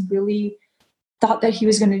I was really thought that he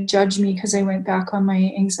was going to judge me because I went back on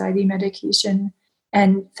my anxiety medication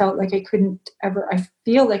and felt like I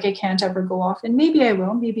feel like I can't ever go off, and maybe I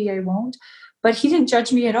will, maybe I won't, but he didn't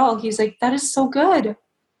judge me at all. He's like, that is so good.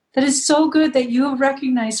 That is so good that you have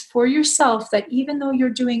recognized for yourself that even though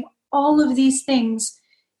you're doing all of these things,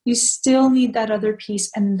 you still need that other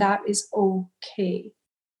piece, and that is okay.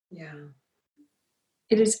 Yeah.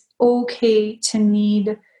 It is okay to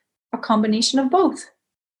need a combination of both.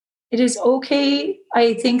 It is okay.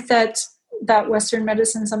 I think that Western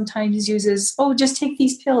medicine sometimes uses, just take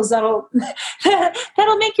these pills. That'll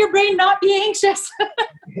make your brain not be anxious.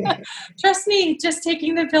 Trust me, just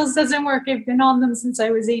taking the pills doesn't work. I've been on them since I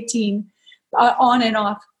was 18, on and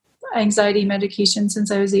off anxiety medication since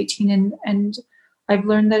I was 18. And I've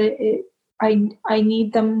learned that I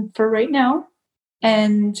need them for right now,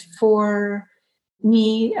 and for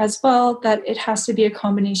me as well, that it has to be a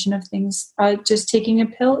combination of things. Just taking a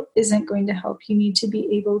pill isn't going to help. You need to be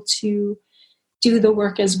able to do the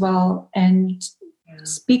work as well, and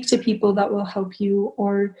speak to people that will help you,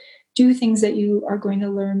 or do things that you are going to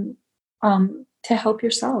learn to help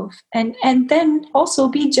yourself. And then also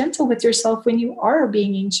be gentle with yourself when you are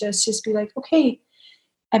being anxious. Just be like, okay,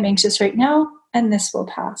 I'm anxious right now, and this will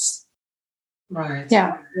pass. Right.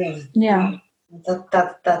 Yeah.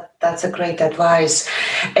 That's a great advice.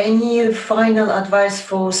 Any final advice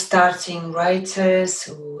for starting writers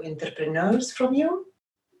or entrepreneurs from you?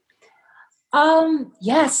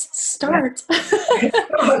 Yes, start.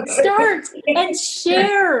 Start and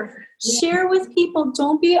share. Share with people.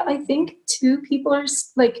 Don't be, I think too, people are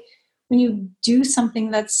like, when you do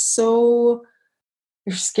something that's so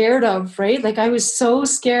you're scared of, right? Like I was so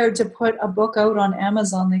scared to put a book out on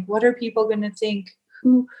Amazon. Like, what are people going to think?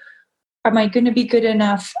 Who am I going to be good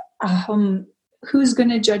enough? Who's going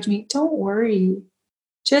to judge me? Don't worry.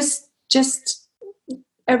 Just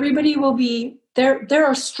everybody will be there. There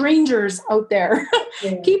are strangers out there,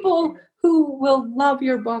 people who will love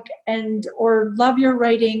your book or love your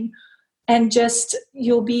writing, and just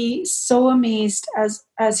you'll be so amazed as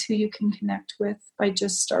who you can connect with by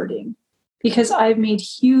just starting. Because I've made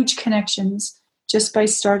huge connections just by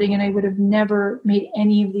starting, and I would have never made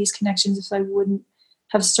any of these connections if I wouldn't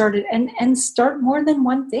have started. And start more than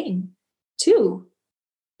one thing, too.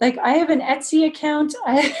 Like I have an Etsy account.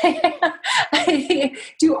 I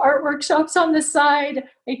do art workshops on the side.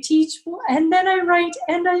 I teach, and then I write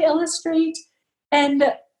and I illustrate.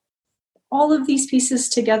 And all of these pieces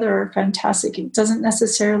together are fantastic. It doesn't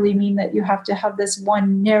necessarily mean that you have to have this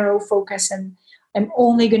one narrow focus and I'm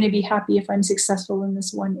only going to be happy if I'm successful in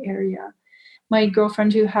this one area. My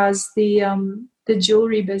girlfriend who has the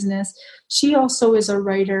jewelry business, she also is a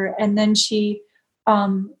writer, and then she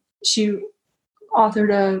authored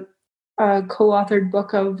a co-authored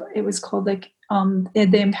book of, it was called like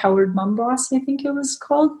The Empowered Mom Boss, I think it was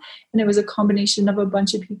called, and it was a combination of a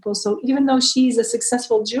bunch of people. So even though she's a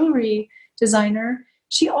successful jewelry designer,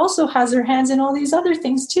 she also has her hands in all these other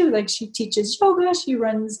things too. Like she teaches yoga, she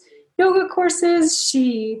runs yoga courses,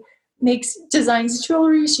 she designs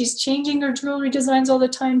jewelry, she's changing her jewelry designs all the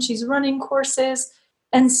time, she's running courses.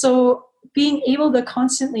 And so being able to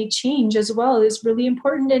constantly change as well is really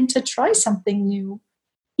important, and to try something new.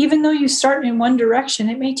 Even though you start in one direction,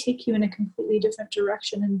 it may take you in a completely different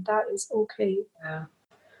direction, and that is okay. Yeah.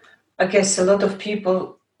 I guess a lot of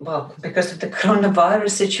people, well, because of the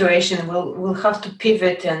coronavirus situation, will have to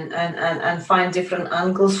pivot and find different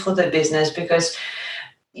angles for the business, because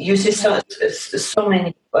you see so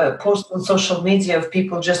many posts on social media of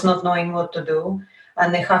people just not knowing what to do,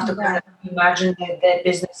 and they have to kind of imagine their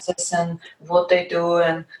businesses and what they do,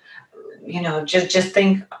 and just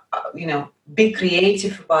think, be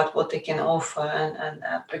creative about what they can offer, and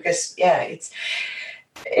because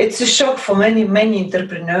it's a shock for many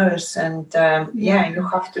entrepreneurs, and you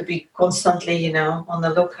have to be constantly on the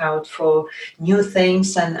lookout for new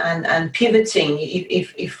things and pivoting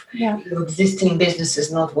if your existing business is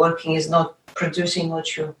not working, is not producing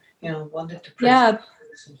what you wanted to produce. Yeah,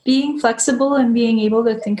 being flexible and being able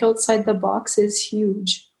to think outside the box is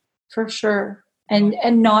huge, for sure, and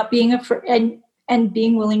not being afraid and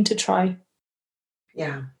being willing to try.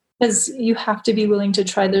 Yeah. because you have to be willing to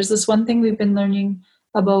try. There's this one thing we've been learning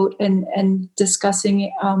about and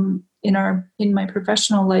discussing in my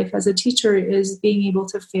professional life as a teacher is being able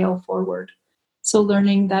to fail forward. So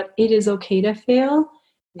learning that it is okay to fail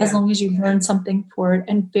as long as you learn something for it.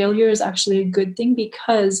 And failure is actually a good thing,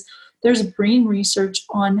 because there's brain research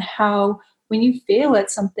on how when you fail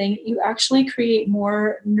at something, you actually create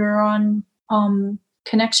more neuron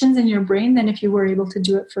connections in your brain than if you were able to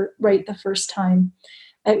do it right the first time.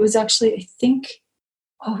 It was actually, I think,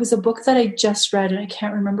 it was a book that I just read, and I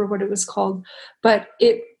can't remember what it was called, but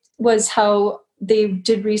it was how they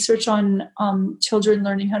did research on children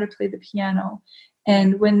learning how to play the piano.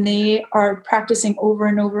 And when they are practicing over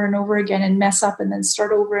and over and over again and mess up and then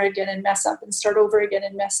start over again and mess up and start over again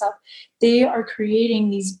and mess up, they are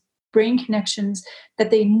creating these brain connections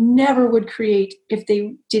that they never would create if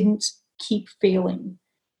they didn't keep failing.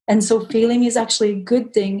 And so failing is actually a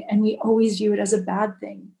good thing, and we always view it as a bad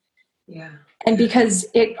thing. Yeah. And because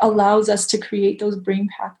it allows us to create those brain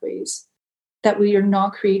pathways that we are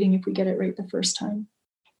not creating if we get it right the first time.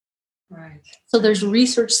 Right. So there's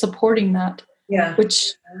research supporting that. Yeah.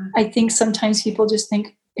 Which I think sometimes people just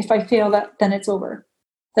think, if I fail, then it's over.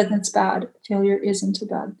 Then it's bad. Failure isn't a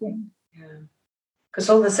bad thing. Yeah. Because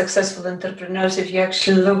all the successful entrepreneurs, if you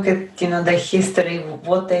actually look at, the history,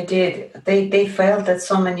 what they did, they failed at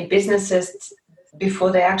so many businesses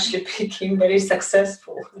before they actually became very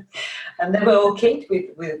successful, and they were okay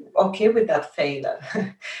with that failure.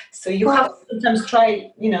 So you have to sometimes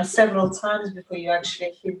try, several times before you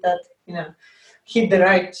actually hit that, hit the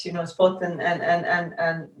right, spot and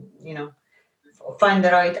find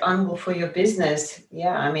the right angle for your business.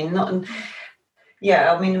 Yeah, I mean,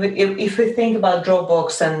 if we think about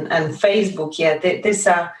Dropbox and Facebook, these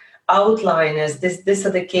are outliers. These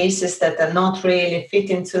are the cases that are not really fit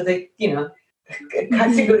into the,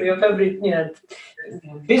 category of every,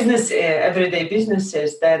 business, everyday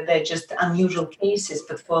businesses. They're just unusual cases.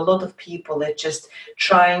 But for a lot of people, they're just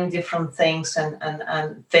trying different things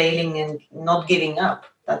and failing and not giving up.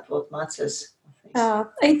 That's what matters. I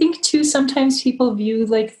think too, sometimes people view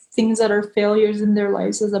like things that are failures in their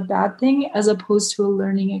lives as a bad thing, as opposed to a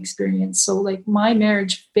learning experience. So like my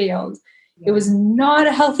marriage failed. It was not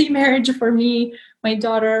a healthy marriage for me, my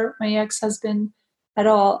daughter, my ex-husband, at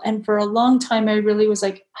all. And for a long time, I really was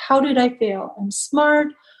like, how did I fail? I'm smart.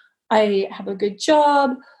 I have a good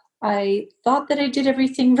job. I thought that I did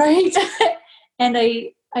everything right. And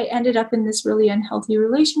I ended up in this really unhealthy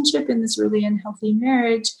relationship, in this really unhealthy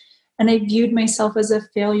marriage. And I viewed myself as a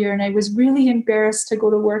failure. And I was really embarrassed to go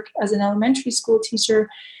to work as an elementary school teacher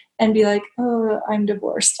and be like, oh, I'm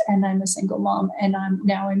divorced and I'm a single mom and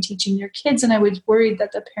I'm teaching your kids. And I was worried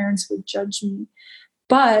that the parents would judge me.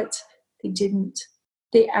 But they didn't.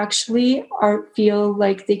 They actually feel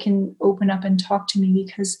like they can open up and talk to me,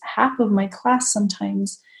 because half of my class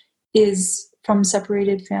sometimes is from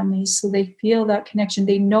separated families. So they feel that connection.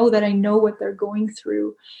 They know that I know what they're going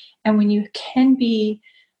through. And when you can be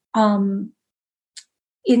not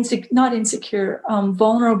insecure,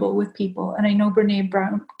 vulnerable with people. And I know Brene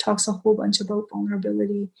Brown talks a whole bunch about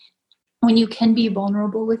vulnerability. When you can be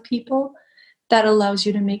vulnerable with people, that allows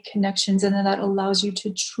you to make connections, and then that allows you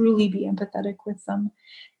to truly be empathetic with them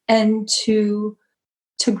and to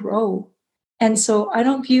grow. And so I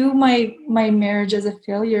don't view my marriage as a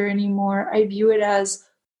failure anymore. I view it as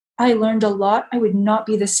I learned a lot. I would not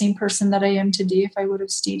be the same person that I am today if I would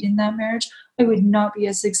have stayed in that marriage. I would not be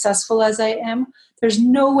as successful as I am. There's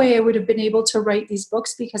no way I would have been able to write these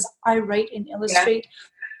books, because I write and illustrate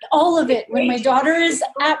all of it when my daughter is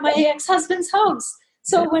at my ex-husband's house.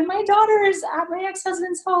 So when my daughter is at my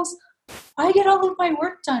ex-husband's house, I get all of my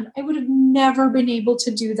work done. I would have never been able to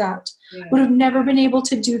do that. Would have never been able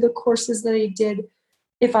to do the courses that I did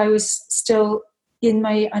if I was still in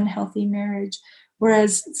my unhealthy marriage.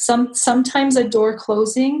 Whereas sometimes a door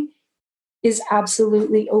closing is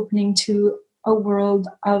absolutely opening to a world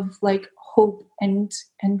of like hope and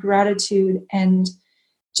gratitude and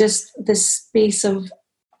just the space of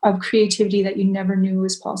creativity that you never knew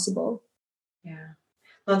was possible. Yeah.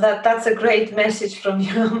 Well, that's a great message from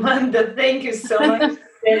you, Amanda. Thank you so much.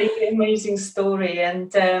 Very amazing story.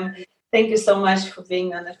 And thank you so much for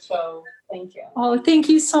being on the show. Thank you. Oh, thank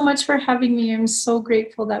you so much for having me. I'm so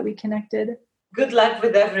grateful that we connected. Good luck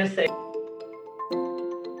with everything.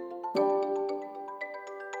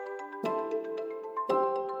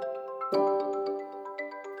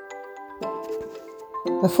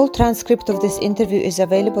 A full transcript of this interview is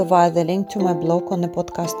available via the link to my blog on the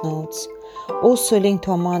podcast notes. Also a link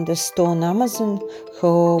to Amanda's store on Amazon,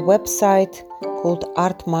 her website called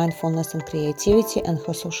Art, Mindfulness and Creativity, and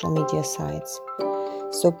her social media sites.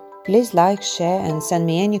 So Please like, share, and send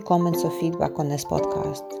me any comments or feedback on this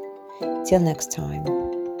podcast. Till next time.